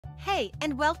Hey,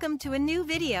 and welcome to a new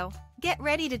video. Get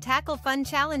ready to tackle fun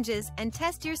challenges and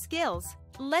test your skills.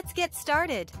 Let's get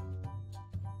started.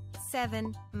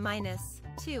 7 minus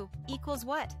 2 equals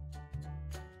what?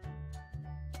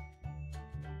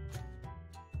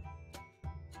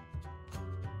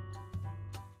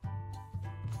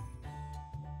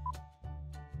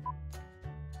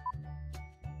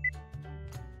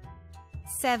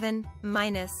 Seven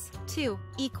minus 2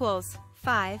 equals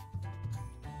 5.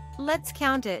 Let's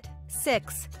count it.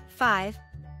 6, 5.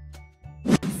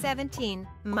 17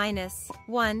 minus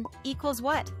 1 equals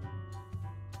what?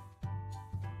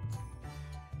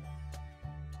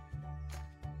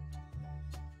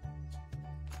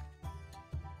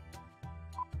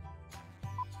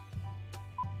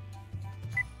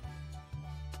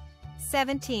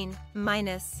 Seventeen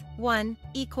minus 1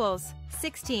 equals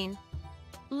 16.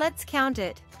 Let's count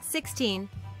it. 16.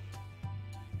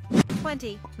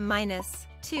 20 minus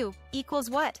 2 equals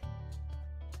what?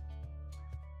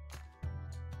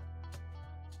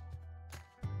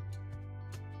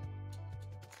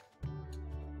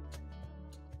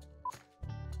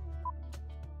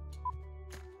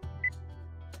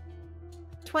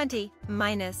 Twenty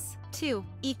minus 2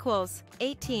 equals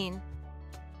 18.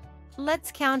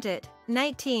 Let's count it.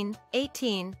 19,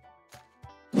 18.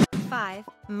 5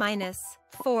 minus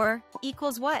 4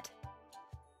 equals what?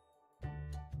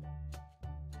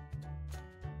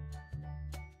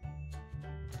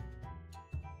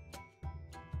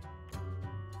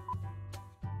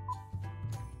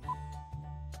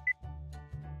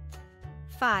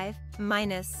 Five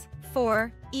minus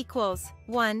 4 equals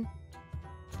 1.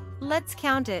 Let's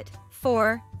count it.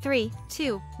 4, 3,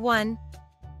 2, 1.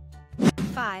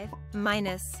 5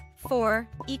 minus 4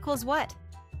 equals what?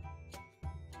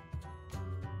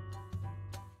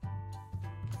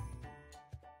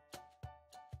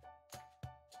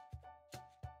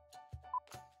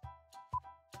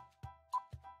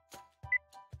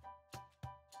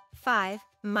 Five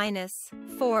minus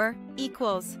 4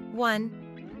 equals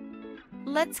 1.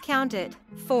 Let's count it.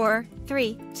 4,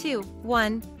 3, 2,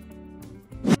 1.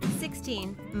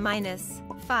 16 minus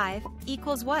 5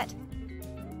 equals what?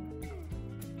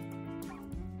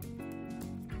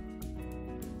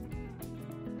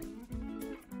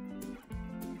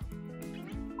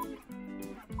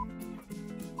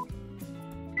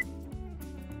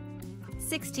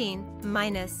 Sixteen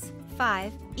minus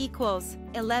 5 equals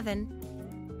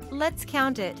 11. Let's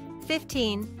count it.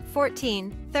 15,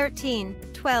 14, 13,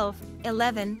 12,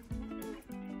 11.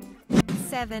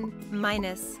 7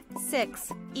 minus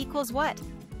 6 equals what?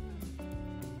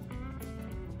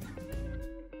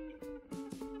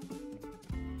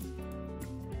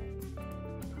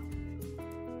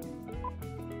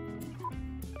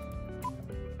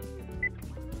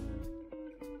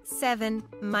 Seven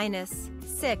minus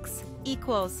 6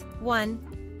 equals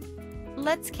 1.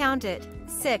 Let's count it.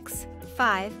 6,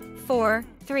 5, 4,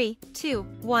 3, 2,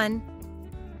 1.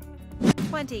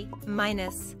 20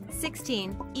 minus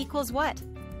 16 equals what?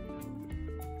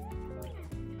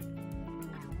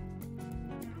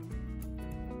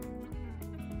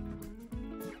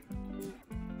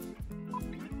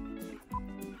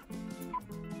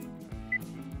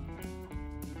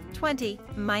 Twenty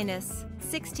minus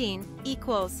 16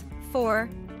 equals 4.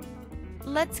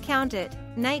 Let's count it.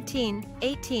 19,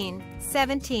 18,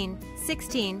 17,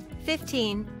 16,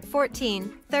 15,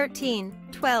 14, 13,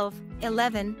 12,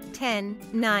 11, 10,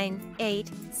 9,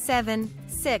 8, 7,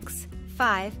 6,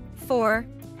 5, 4.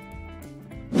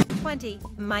 20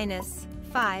 minus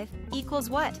 5 equals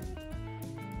what?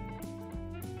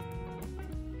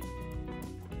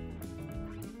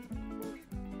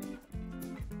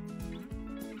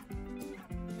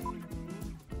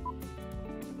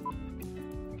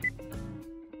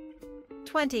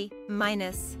 Twenty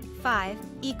minus 5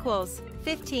 equals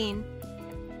 15.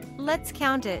 Let's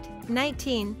count it.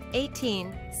 19,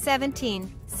 18,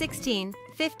 17, 16,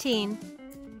 15.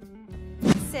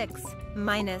 6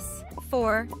 minus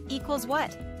 4 equals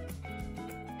what?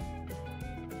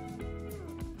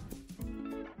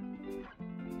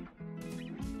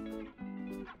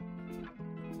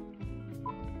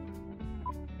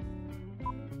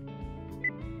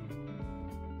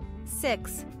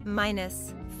 Six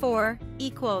minus 4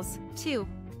 equals 2.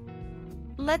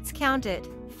 Let's count it.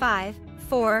 5,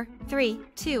 4, 3,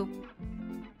 2.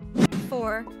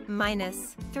 4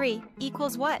 minus 3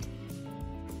 equals what?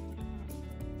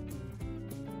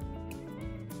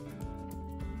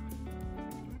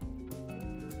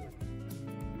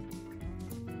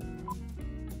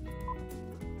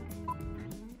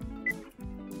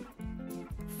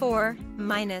 Four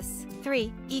minus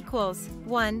 3 equals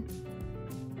 1.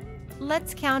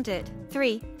 Let's count it.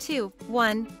 3, 2,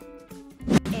 1.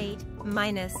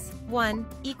 minus 1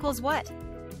 equals what?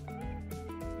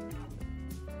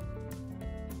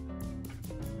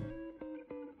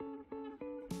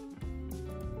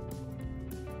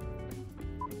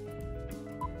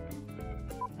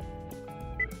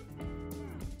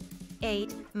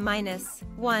 Eight minus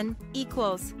 1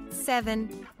 equals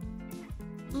 7.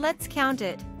 Let's count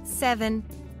it. 7.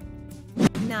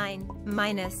 9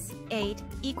 minus 8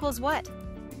 equals what?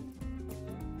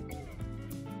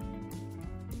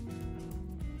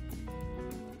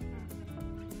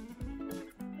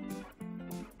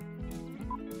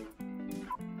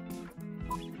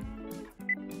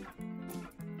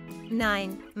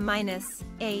 Nine minus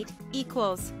 8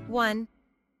 equals 1.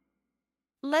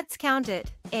 Let's count it.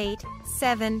 8,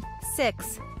 7,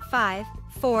 6, 5,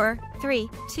 4, 3,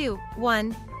 2,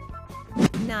 1.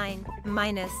 9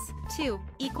 minus 2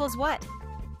 equals what?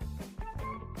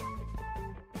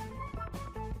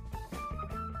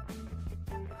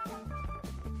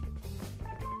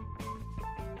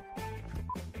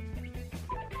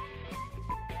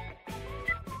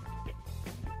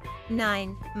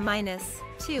 Nine minus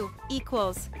 2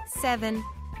 equals 7.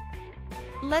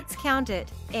 Let's count it.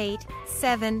 8,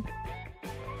 7.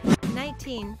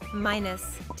 19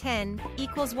 minus 10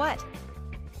 equals what?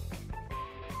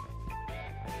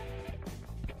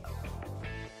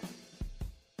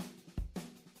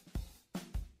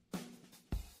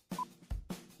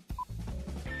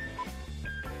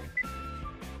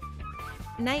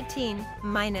 Nineteen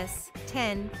minus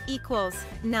 10 equals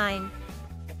 9.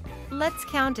 Let's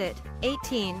count it.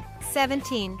 18,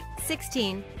 17,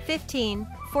 16, 15,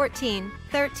 14,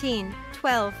 13,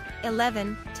 12,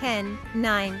 11, 10,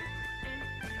 9.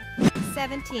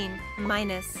 17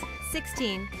 minus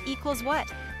 16 equals what?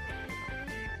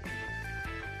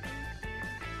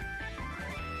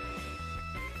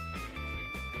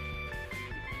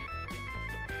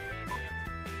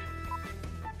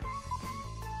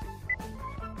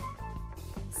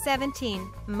 Seventeen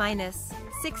minus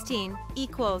 16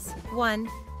 equals 1.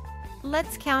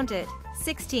 Let's count it.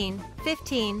 16,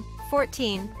 15,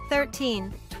 14,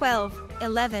 13, 12,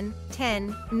 11,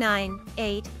 10, 9,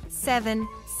 8, 7,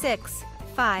 6,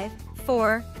 5,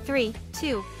 4, 3,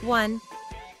 2, 1.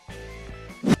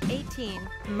 18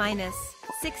 minus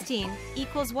 16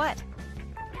 equals what?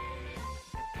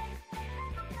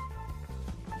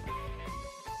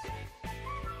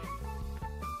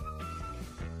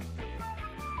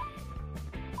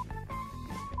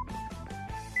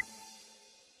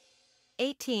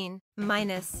 Eighteen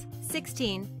minus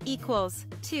 16 equals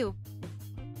 2.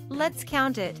 Let's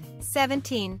count it.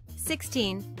 17,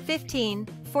 16, 15,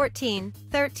 14,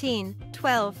 13,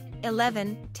 12,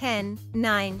 11, 10,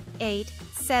 9, 8,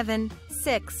 7,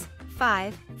 6,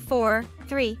 5, 4,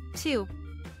 3, 2.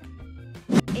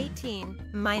 18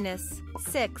 minus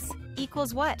 6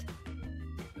 equals what?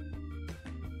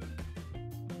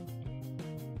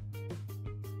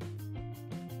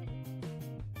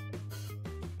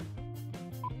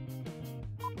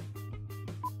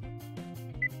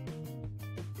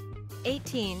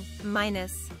 Eighteen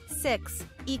minus 6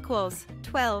 equals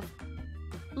 12.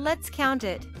 Let's count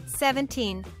it.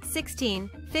 17, 16,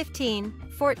 15,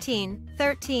 14,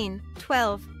 13,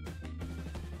 12.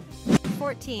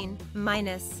 14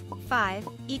 minus 5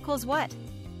 equals what?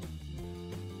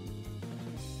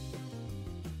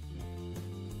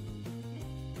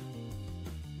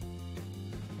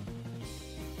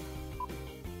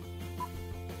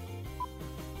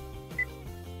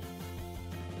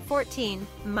 Fourteen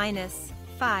minus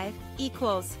 5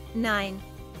 equals 9.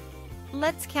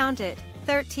 Let's count it.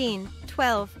 13,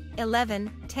 12,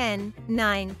 11, 10,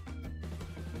 9.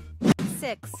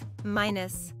 6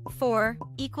 minus 4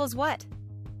 equals what?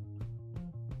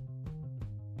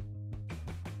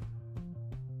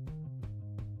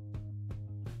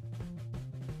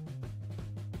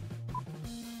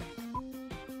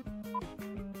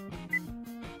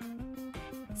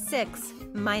 Six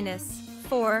minus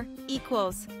 4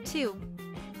 equals 2.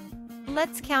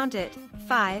 Let's count it.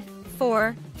 5,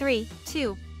 4, 3,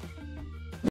 2.